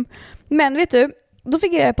huliganer. Men vet du, då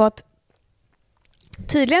fick jag reda på att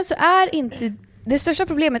tydligen så är inte det största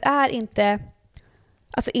problemet är inte,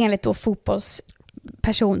 alltså enligt då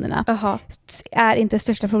fotbollspersonerna, är inte det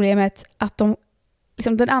största problemet att de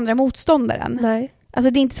liksom den andra motståndaren. Nej.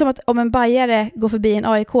 Alltså det är inte som att om en bajare går förbi en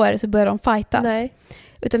AIK-are så börjar de fightas. Nej.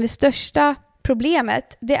 Utan det största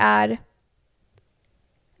problemet, det är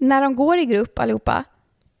när de går i grupp allihopa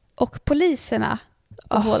och poliserna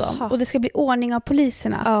på dem. Och det ska bli ordning av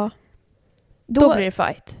poliserna. Ja. Då blir det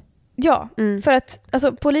fight. Ja, för att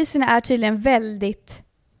alltså, poliserna är tydligen väldigt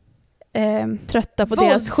trötta på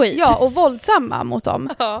deras skit. Ja, och våldsamma mot dem.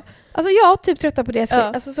 Ja. Alltså jag typ trötta på deras skit.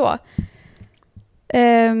 Alltså så.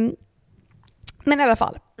 Men i alla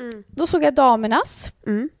fall. Då såg jag damernas.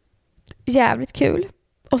 Jävligt kul.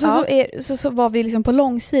 Och sen så var vi liksom på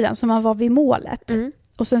långsidan, så man var vid målet.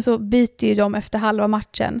 Och sen så byter ju de efter halva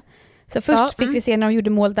matchen. Så först fick vi se när de gjorde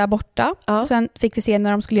mål där borta. Och sen fick vi se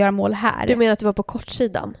när de skulle göra mål här. Du menar att du var på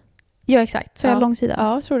kortsidan? Ja, exakt. Så jag långsidan.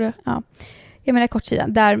 Ja, jag tror det. Ja. Jag menar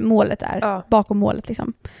kortsidan, där målet är. Bakom målet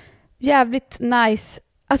liksom. Jävligt nice.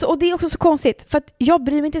 Alltså, och det är också så konstigt, för att jag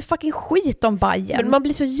bryr mig inte fucking skit om Bayern. Men man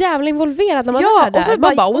blir så jävla involverad när man är där. Och så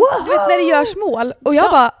man bara wow! Du vet när det görs mål. Och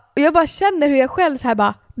jag bara känner hur jag själv så här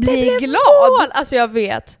bara blir glad. Mål! Alltså jag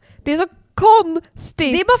vet. Det är så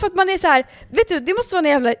konstigt. Det är bara för att man är så här, vet du, det måste vara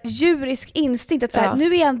en jävla djurisk instinkt att så här,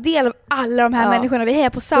 nu är jag en del av alla de här människorna, vi är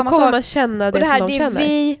på samma sak. Då kommer man känna det, och det här, som de känner. Det är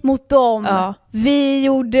vi mot dem. Vi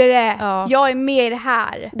gjorde det. Jag är med i det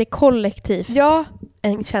här. Det är kollektivt.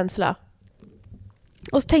 En känsla.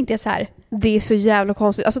 Och så tänkte jag så här, det är så jävla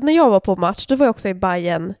konstigt. Alltså när jag var på match, då var jag också i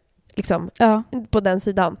Bayern liksom, på den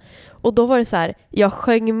sidan. Och då var det så här, jag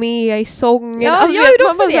sjöng med i sången. Ja, alltså, jag gjorde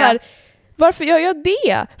också det. Så här, varför gör jag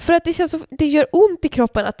det? För att det känns så, det gör ont i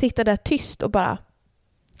kroppen att titta där tyst och bara...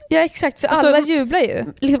 Ja, exakt. För alltså, alla jublar ju.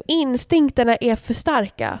 Liksom instinkterna är för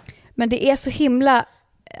starka. Men det är så himla...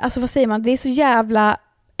 Alltså vad säger man? Det är så jävla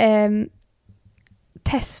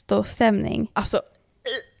testostämning. Alltså...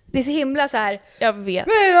 Det är så himla så här. Jag vet.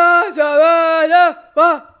 Och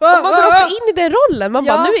man går också in i den rollen. Man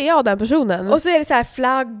bara, nu är jag den personen. Och så är det så här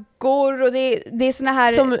flaggor och det är såna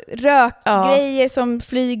här som rökgrejer som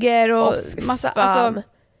flyger och massa...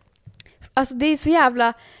 Alltså det är så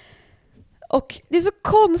jävla... Och det är så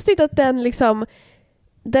konstigt att den liksom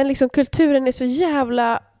kulturen är så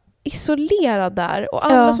jävla isolerad där. Och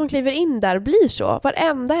alla som kliver in där blir så.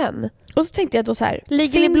 Varenda en. Och så tänkte jag då så här,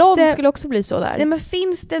 Legally Blonde skulle också bli så där. Nej, men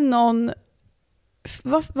finns det någon...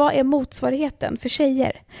 Vad är motsvarigheten för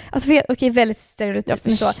tjejer? Alltså okej, väldigt stereotypt.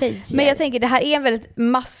 Men jag tänker, det här är en väldigt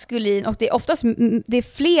maskulin, och det är oftast det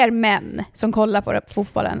är fler män som kollar på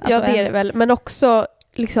fotbollen. Alltså ja, det är det väl. Men också,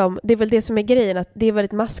 liksom, det är väl det som är grejen, att det är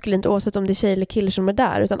väldigt maskulint oavsett om det är tjejer eller killar som är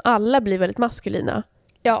där. Utan alla blir väldigt maskulina.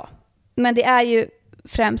 Ja, men det är ju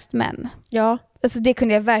främst män. Ja. Alltså det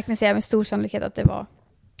kunde jag verkligen säga med stor sannolikhet att det var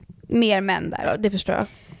mer män där. Ja, det förstår jag.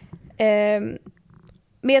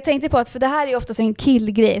 Men jag tänkte på att, för det här är ju oftast en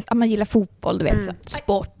killgrej, att man gillar fotboll, du vet. Så.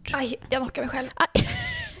 Sport. Aj, jag knockar mig själv.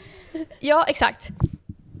 Ja, exakt.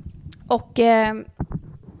 Och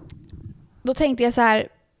då tänkte jag så här,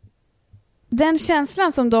 den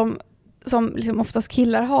känslan som liksom oftast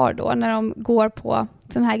killar har då när de går på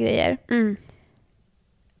såna här grejer.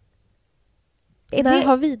 När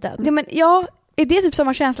har vi den? Ja, men, är det typ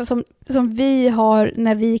samma känsla som vi har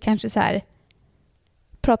när vi kanske så här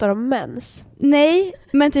pratar om mens? Nej,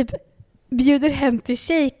 men typ bjuder hem till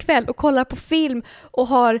tjejkväll och kollar på film och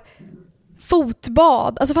har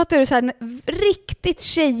fotbad. Alltså fattar du, så här riktigt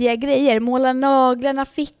tjejiga grejer, måla naglarna,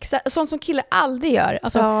 fixa, sånt som killar aldrig gör.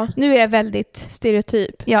 Alltså nu är jag väldigt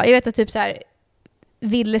stereotyp. Ja, jag vet att typ så här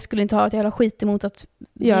Ville skulle inte ha ett jävla skit emot att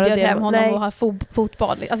göra bjuda det hem honom och ha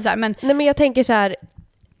fotbad. Alltså så här, men nej, men jag tänker så här,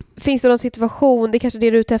 finns det någon situation, det är kanske det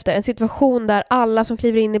du är ute efter, en situation där alla som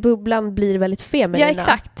kliver in i bubblan blir väldigt feminina? Ja,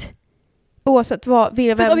 exakt. Oavsett vad,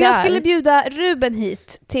 vem för om det jag är. skulle bjuda Ruben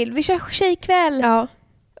hit till, vi kör tjejkväll.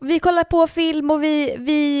 Vi kollar på film och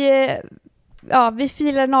vi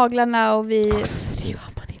filar naglarna och vi... Också, så det gör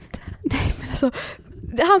man inte. Nej, men alltså,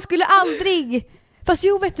 han skulle aldrig... Fast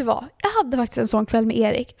jo, vet du vad? Jag hade faktiskt en sån kväll med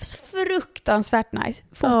Erik. fruktansvärt nice.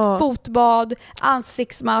 Fotbad,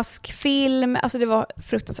 ansiktsmask, film. Alltså det var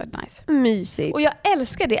fruktansvärt nice. Mysigt. Och jag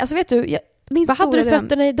älskar det. Alltså vet du, vad hade du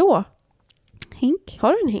fötterna i då? Hink.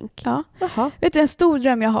 Har du en hink? Ja. Jaha. Vet du, en stor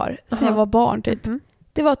dröm jag har sen jag var barn typ.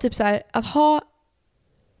 Det var typ så här att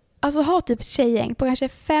ha typ tjejgäng på kanske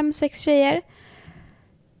 5-6 tjejer.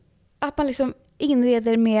 Att man liksom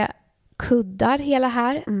inreder med kuddar hela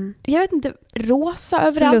här. Jag vet inte, rosa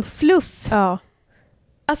överallt. Fluff. Ja.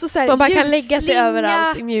 Alltså så här, man bara kan lägga sig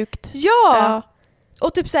överallt i mjukt. Ja.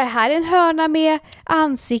 Och typ så här är en hörna med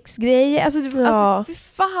ansiktsgrejer. Alltså fy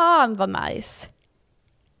fan vad nice.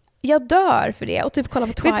 Jag dör för det. Och typ kolla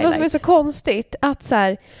på Twilight. Vet du vad som är så konstigt? Att så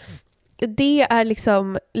här, det är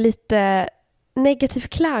liksom lite negativ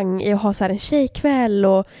klang i att ha så här en tjejkväll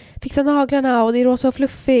och fixa naglarna och det är rosa och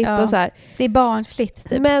fluffigt och så här. Det är barnsligt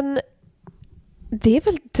typ. Men det är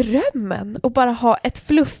väl drömmen att bara ha ett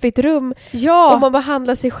fluffigt rum och man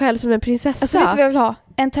behandlar sig själv som en prinsessa. Alltså vet du vad jag vill ha?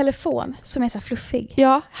 En telefon som är så här fluffig.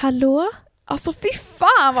 Ja, hallå? Alltså fy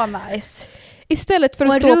fan vad nice. Istället för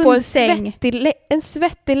att stå på en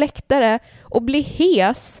svettig läktare och bli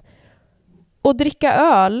hes och dricka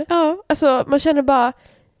öl. Ja. Alltså man känner bara,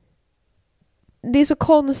 det är så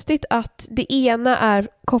konstigt att det ena är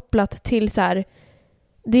kopplat till så här,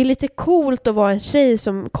 det är lite coolt att vara en tjej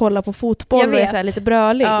som kollar på fotboll och är så här lite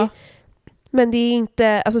brölig. Ja. Men det är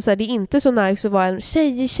inte, alltså så här, det är inte så nice att vara en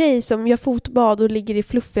tjej som gör fotbad och ligger i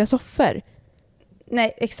fluffiga soffor.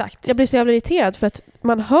 Nej, exakt. Jag blir så jävla irriterad för att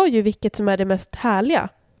man hör ju vilket som är det mest härliga.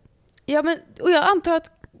 Ja, men och jag antar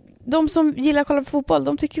att de som gillar att kolla på fotboll,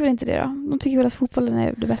 de tycker väl inte det då? De tycker väl att fotbollen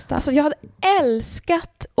är det bästa. Alltså jag hade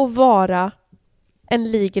älskat att vara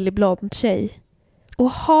en Legally Blonde tjej. Och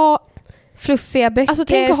ha fluffiga böcker, alltså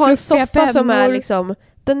tänk att ha en soffa pemmor. Som är liksom,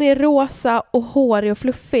 den är rosa och hårig och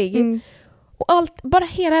fluffig. Mm. Och allt, bara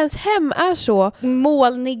hela ens hem är så.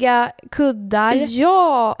 Målniga kuddar.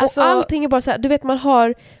 Ja, alltså, och allting är bara så här, du vet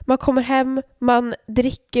man kommer hem, man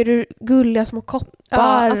dricker ur gulliga små koppar. Ja,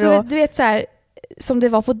 alltså du vet så här, som det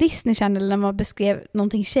var på Disney Channel när man beskrev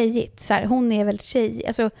någonting tjejigt. Så här, hon är väl tjej.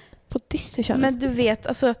 Alltså, på Disney Channel? Men du vet,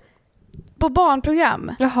 alltså på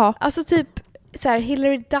barnprogram. Jaha. Alltså typ så här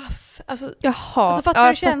Hillary Duff. Alltså, jaha. Alltså fattar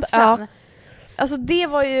du känslan? Ja. Alltså det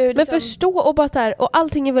var ju liksom... Men förstå och bara så här, och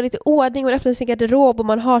allting är väldigt i ordning, man öppnar sin garderob och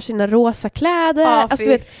man har sina rosa kläder, alltså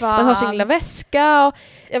du vet, man har sin lilla väska och...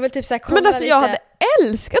 Jag vill typ så här, men alltså jag hade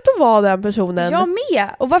älskat att vara den personen. Jag med.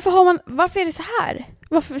 Och varför är det så här?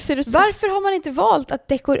 Varför har man inte valt att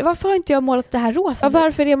dekorera? Varför har inte jag målat det här rosa? Och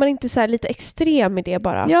varför är man inte så här lite extrem i det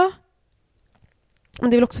bara? Ja. Men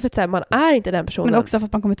det är väl också för att så här, man är inte den personen. Men också för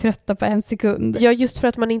att man kommer trötta på en sekund. Ja, just för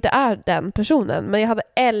att man inte är den personen. Men jag hade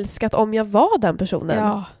älskat om jag var den personen.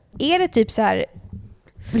 Ja. Är det typ så här,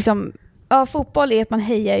 liksom, ja, fotboll är att man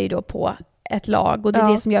hejar ju då på ett lag och det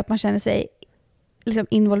är det som gör att man känner sig liksom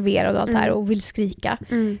involverad och allt det här och vill skrika.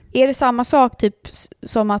 Är det samma sak typ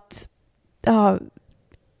som att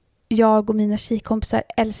jag och mina tjejkompisar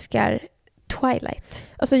älskar Twilight?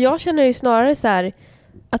 Alltså jag känner ju snarare så här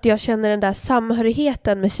att jag känner den där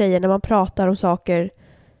samhörigheten med tjejer när man pratar om saker,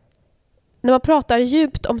 när man pratar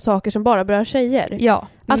djupt om saker som bara berör tjejer. Ja,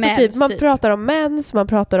 alltså typ, man pratar om mens, man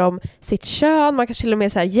pratar om sitt kön, man kanske till och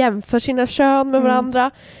med så här jämför sina kön med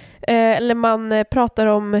varandra. Eller man pratar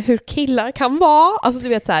om hur killar kan vara. Alltså du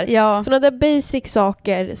vet så här. Ja. Sådana där basic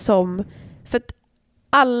saker som, för att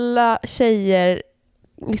alla tjejer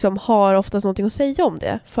liksom har oftast någonting att säga om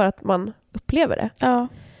det för att man upplever det. Ja.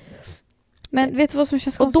 Men vet du vad som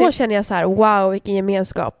känns konstigt? Och då känner jag så här, wow, vilken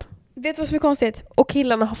gemenskap. Vet du vad som är konstigt? Och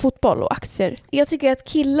killarna har fotboll och aktier. Jag tycker att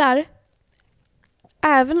killar,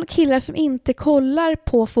 även killar som inte kollar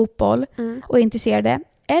på fotboll och är intresserade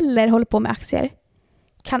eller håller på med aktier,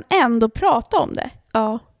 kan ändå prata om det.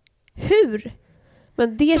 Ja. Hur?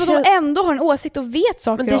 Men det som att de ändå har en åsikt och vet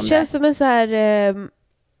saker om det. Men det känns som en så här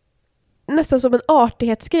nästan som en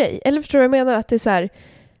artighetsgrej. Eller förstår du vad jag menar? Att det är så här,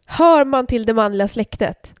 hör man till det manliga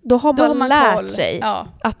släktet, då har man lärt koll. Sig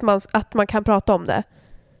att man kan prata om det.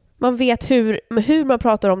 Man vet hur man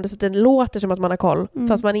pratar om det så att det låter som att man har koll,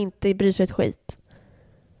 fast man inte bryr sig ett skit.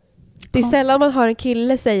 Det är sällan man hör en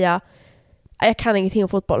kille säga jag kan ingenting om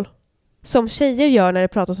fotboll. Som tjejer gör när det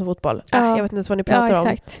pratas om fotboll. Jag vet inte ens vad ni pratar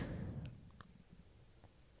om.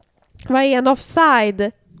 Vad är en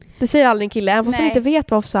offside? Det säger aldrig en kille, även fast han inte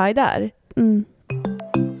vet vad offside är.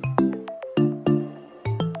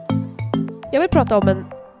 Jag vill prata om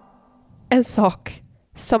en sak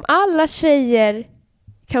som alla tjejer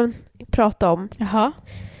kan prata om. Jaha.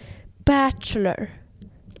 Bachelor.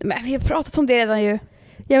 Men vi har pratat om det redan ju.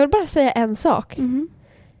 Jag vill bara säga en sak.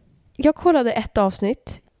 Jag kollade ett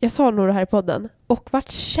avsnitt. Jag sa nog det här i podden. Och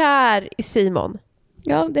vart kär i Simon.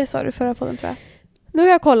 Ja, det sa du förra podden tror jag. Nu har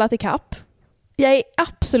jag kollat i kapp. Jag är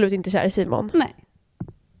absolut inte kär i Simon. Nej.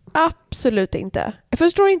 Absolut inte. Jag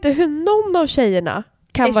förstår inte hur någon av tjejerna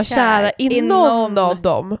kan vara kära i någon av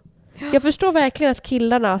dem. Jag förstår verkligen att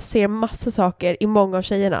killarna ser massa saker i många av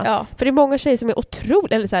tjejerna. Ja. För det är många tjejer som är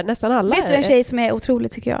otroligt, eller så här, nästan alla. Vet du en tjej som är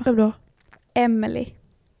otrolig tycker jag? Vem då? Emily.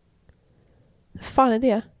 Fan är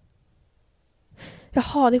det?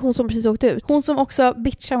 Jaha, det är hon som precis åkte ut. Hon som också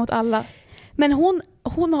bitchar mot alla. Men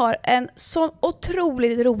hon har en sån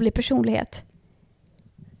otroligt rolig personlighet.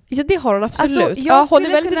 Ja, det har hon absolut. Alltså, hon är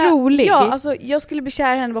väldigt rolig. Ja, alltså jag skulle bli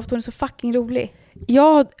kär i henne bara för att hon är så fucking rolig.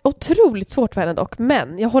 Jag har otroligt svårt för henne dock.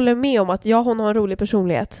 Men jag håller med om att hon har en rolig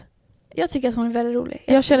personlighet. Jag tycker att hon är väldigt rolig.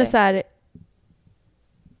 Jag känner så här.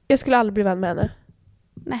 Jag skulle aldrig bli vän med henne.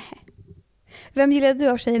 Nej. Vem gillar du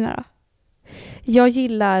av tjejerna då? Jag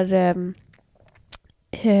gillar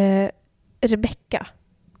Rebecca.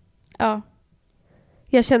 Ja.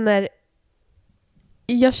 Jag känner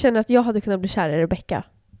att jag hade kunnat bli kär i Rebecca.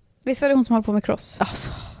 Visst var det hon som håller på med cross?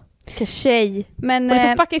 Alltså. Vilken tjej. Men Hon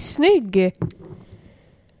är så fucking snygg.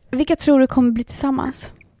 vilka tror du kommer bli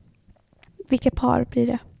tillsammans? Vilka par blir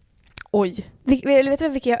det? Oj. Vet du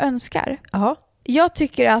vilka jag önskar? Jaha. Jag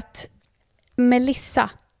tycker att Melissa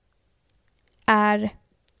är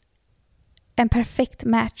en perfekt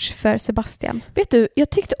match för Sebastian. Vet du, jag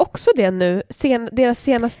tyckte också det nu. Deras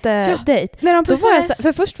senaste dejt. När de Då var jag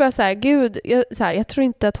för först var jag så här, gud, jag tror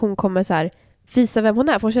inte att hon kommer så här visa vem hon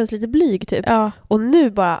är, för hon känns lite blyg typ. Ja. Och nu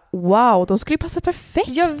bara, wow, de skulle ju passa perfekt.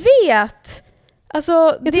 Jag vet! Alltså,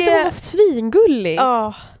 jag tyckte hon var svingullig.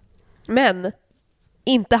 Ja. Men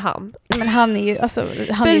inte han. Men han är ju, alltså,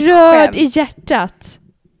 han berörd är i hjärtat.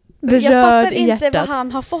 Jag fattar i inte hjärtat. var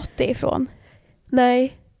han har fått det ifrån.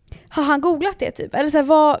 Nej. Har han googlat det typ? Eller så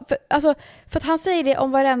här, för att han säger det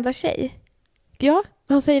om varenda tjej. Ja,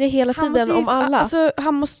 han säger det hela tiden om alla. Alltså,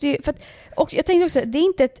 han måste ju, för att, och jag tänkte också, det är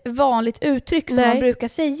inte ett vanligt uttryck som man brukar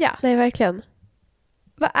säga. Nej, verkligen.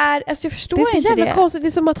 Vad är, alltså jag förstår inte det. Det är så inte jävla konstigt. Det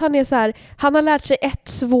är som att han är så här, han har lärt sig ett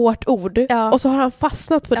svårt ord och så har han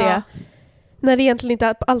fastnat på det när det egentligen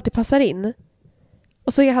inte alltid passar in.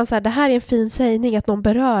 Och så är han så här, det här är en fin sägning att någon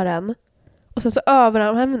berör en. Och sen så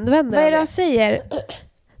överanvänder han. Vad är det han säger?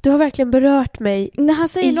 Du har verkligen berört mig när han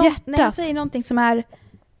säger i hjärtat. När han säger någonting som är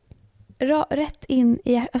rätt in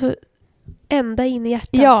i hjärtat. Alltså, ända in i hjärtat.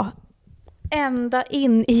 Ja. Ända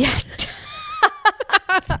in i hjärtat.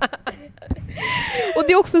 Och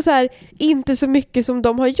det är också så här, inte så mycket som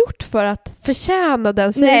de har gjort för att förtjäna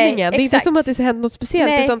den sägningen. Det är inte som att det ska hända något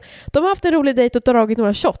speciellt. Utan de har haft en rolig dejt och dragit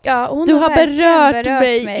några shots. Ja, du har berört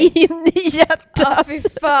mig in i hjärtat. Ja, fy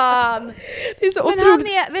fan. Det är så men otroligt. Han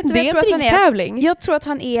är, vet du, det är en tävling. Jag tror att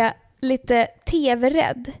han är lite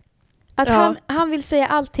tv-rädd. Att han vill säga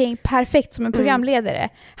allting perfekt som en programledare.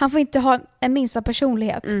 Han får inte ha en minsta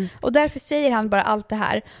personlighet. Och därför säger han bara allt det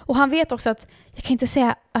här. Och han vet också att jag kan inte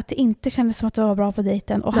säga att det inte kändes som att det var bra på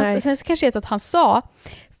dejten. Och sen så kanske det är så att han sa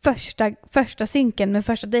första synken med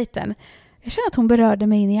första dejten, jag känner att hon berörde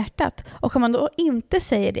mig in i hjärtat. Och om man då inte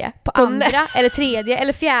säger det på andra eller tredje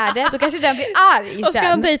eller fjärde, då kanske den blir arg sen. Och ska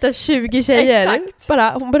han dejta 20 tjejer. Exakt.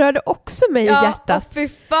 Bara, hon berörde också mig i hjärtat. Fy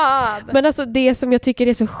fan. Men alltså det som jag tycker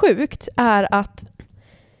är så sjukt är att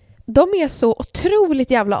de är så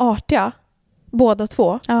otroligt jävla artiga, båda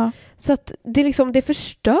två. Ja. Så att det, liksom, det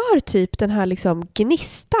förstör typ den här liksom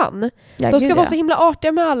gnistan. Ja, de ska vara så himla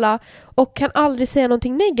artiga med alla och kan aldrig säga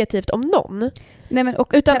någonting negativt om någon. Nej, men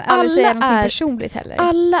utan kan aldrig säga någonting är personligt heller.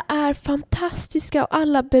 Alla är fantastiska och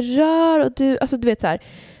alla berör och du vet så här.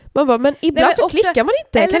 Man bara, men ibland så klickar man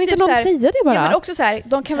inte. Kan inte typ någon så här, säga det bara? Ja, men också så här,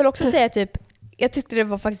 de kan väl också säga typ, jag tyckte det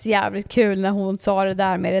var faktiskt jävligt kul när hon sa det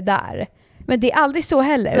där med det där. Men det är aldrig så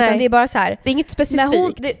heller. Utan det är bara så här. Det är inget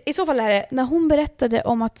specifikt. I så fall är det, när hon berättade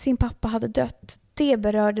om att sin pappa hade dött, det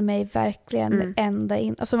berörde mig verkligen ända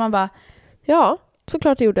in. Alltså man bara, ja,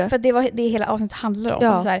 såklart det gjorde. för det hela avsnittet handlar om.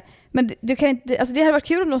 Ja. Så här. Men du kan inte, alltså det hade varit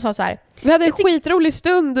kul om de sa så här. Vi hade en skitrolig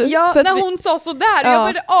stund. Ja, för när hon sa sådär. Jag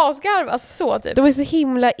började asgarva. Alltså så typ. De är så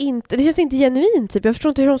himla inte... Det känns inte genuint typ. Jag förstår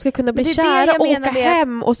inte hur de ska kunna bli kära och åka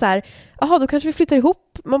hem och så här. Jaha, då kanske vi flyttar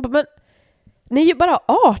ihop. Man bara, men ni är ju bara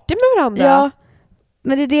artiga med varandra. Ja.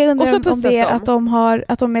 Men det är det jag undrar om det är de.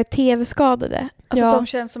 att de är tv-skadade. Alltså Ja. att de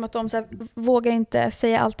känns som att de så här, vågar inte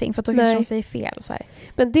säga allting för att då kanske de säger fel och så här.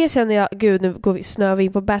 Men det känner jag, gud nu snöar vi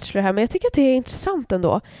in på Bachelor här, men jag tycker att det är intressant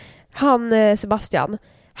ändå. Han, Sebastian,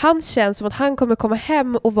 han känns som att han kommer komma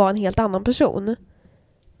hem och vara en helt annan person.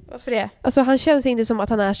 Varför det? Alltså han känns inte som att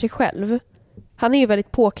han är sig själv. Han är ju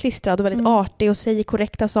väldigt påklistrad och väldigt artig och säger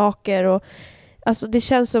korrekta saker. Och, alltså det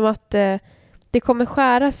känns som att det kommer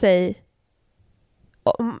skära sig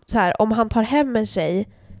om han tar hem en tjej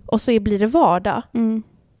och så blir det vardag.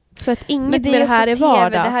 För att inget med det här är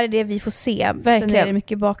vardag. Det här är det vi får se. Verkligen. Sen är det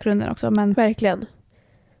mycket bakgrunden också. Men... Verkligen.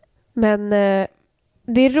 Men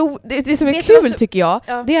det som är Vet kul du också, tycker jag,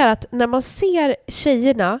 det är att när man ser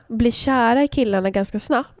tjejerna bli kära i killarna ganska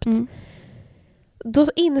snabbt, då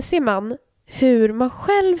inser man hur man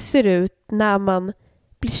själv ser ut när man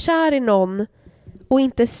blir kär i någon och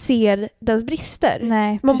inte ser dens brister.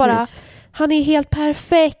 Nej, man precis. bara, han är helt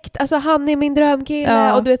perfekt, alltså han är min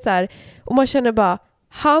drömkille och du vet så här, och man känner bara,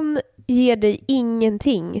 han ger dig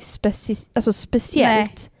ingenting speciellt.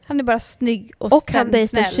 Nej, han är bara snygg och han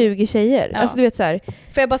dejtar 20 tjejer. Ja. Alltså du vet så här.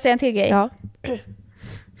 Får jag bara säga en till grej? Ja.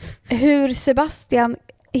 Hur Sebastian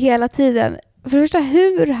hela tiden, för det första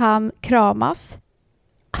hur han kramas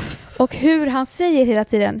och hur han säger hela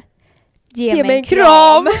tiden, ge mig en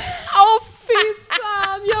kram. Fy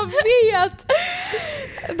fan, jag vet.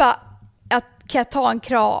 Bara, kan jag ta en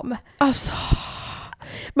kram? Alltså.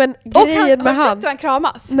 Men Och grejen med har du han... sett hur han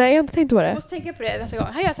kramas? Nej, jag har inte tänkt på det. Jag måste tänka på det nästa gång.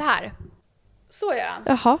 Han gör så här. Så gör han.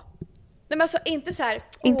 Jaha. men alltså inte så här.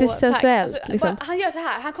 Inte sensuellt alltså, liksom. Han gör så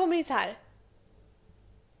här. Han kommer in så här.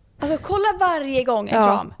 Alltså kolla varje gång en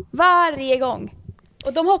kram. Varje gång.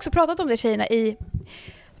 Och de har också pratat om det, tjejerna i...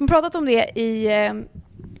 De har pratat om det i...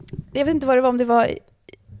 jag vet inte vad det var, om det var...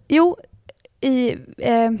 i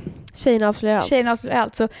Tjejerna avslöjar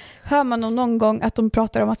allt. Så hör man någon gång att de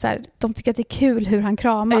pratar om att så här, de tycker att det är kul hur han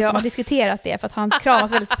kramas. De har diskuterat det för att han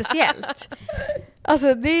kramas väldigt speciellt.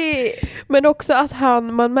 Alltså det... Men också att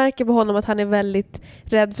man märker på honom att han är väldigt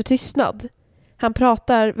rädd för tystnad. Han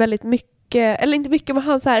pratar väldigt mycket, eller inte mycket,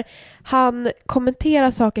 men han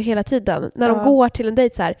kommenterar saker hela tiden. När de går till en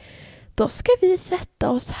dejt så här, då ska vi sätta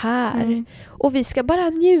oss här och vi ska bara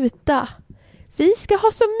njuta. Vi ska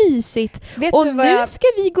ha så mysigt. Och nu ska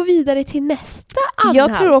vi gå vidare till nästa anhalt.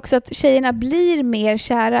 Jag tror också att tjejerna blir mer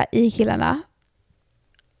kära i killarna.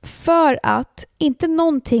 För att, inte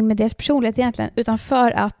någonting med deras personlighet egentligen, utan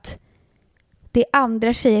för att det är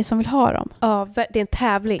andra tjejer som vill ha dem. Ja, det är en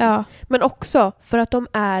tävling. Ja. Men också för att de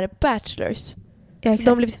är bachelors. Ja, så de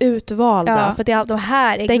har blivit utvalda. Ja. För det de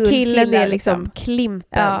här är den killen är liksom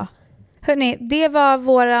klimpen. Ja. Hörrni, det var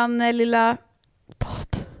våran lilla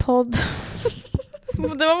podd.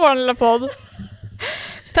 Det var vår lilla podd.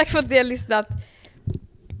 Tack för att ni har lyssnat.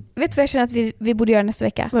 Vet du vad jag känner att vi borde göra nästa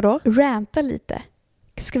vecka? Vadå? Ranta lite.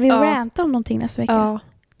 Ska vi ranta om någonting nästa vecka? Ja.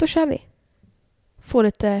 Då kör vi. Få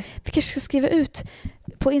lite... Vi kanske ska skriva ut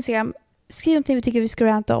på Instagram. Skriv någonting vi tycker vi ska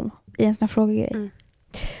ranta om i en sån här frågegrej.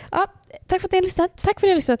 Ja, tack för att ni har lyssnat. Tack för att ni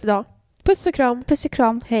har lyssnat idag. Puss och kram. Puss och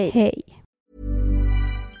kram. Hej. Hej.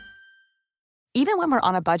 Even when we're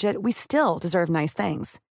on a budget, we still deserve nice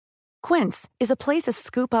things. Quince is a place to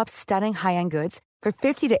scoop up stunning high-end goods for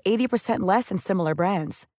 50 to 80% less than similar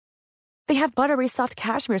brands. They have buttery soft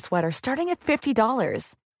cashmere sweaters starting at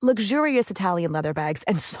 $50, luxurious Italian leather bags,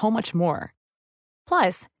 and so much more.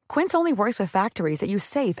 Plus, Quince only works with factories that use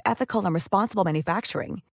safe, ethical, and responsible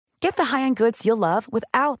manufacturing. Get the high-end goods you'll love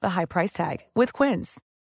without the high price tag with Quince.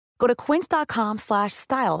 Go to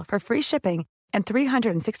quince.com/style for free shipping and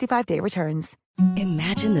 365-day returns.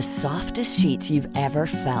 Imagine the softest sheets you've ever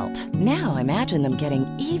felt. Now imagine them getting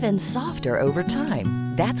even softer over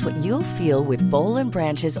time. That's what you'll feel with Boll &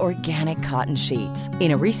 Branch's organic cotton sheets.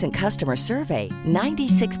 In a recent customer survey,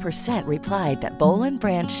 96% replied that Boll &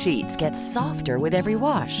 Branch sheets get softer with every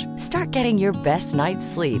wash. Start getting your best night's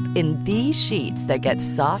sleep in these sheets that get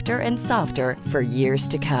softer and softer for years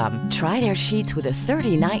to come. Try their sheets with a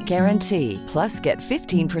 30-night guarantee. Plus, get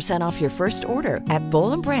 15% off your first order at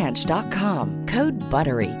bollandbranch.com. Code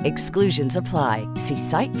BUTTERY. Exclusions apply. See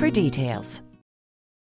site for details.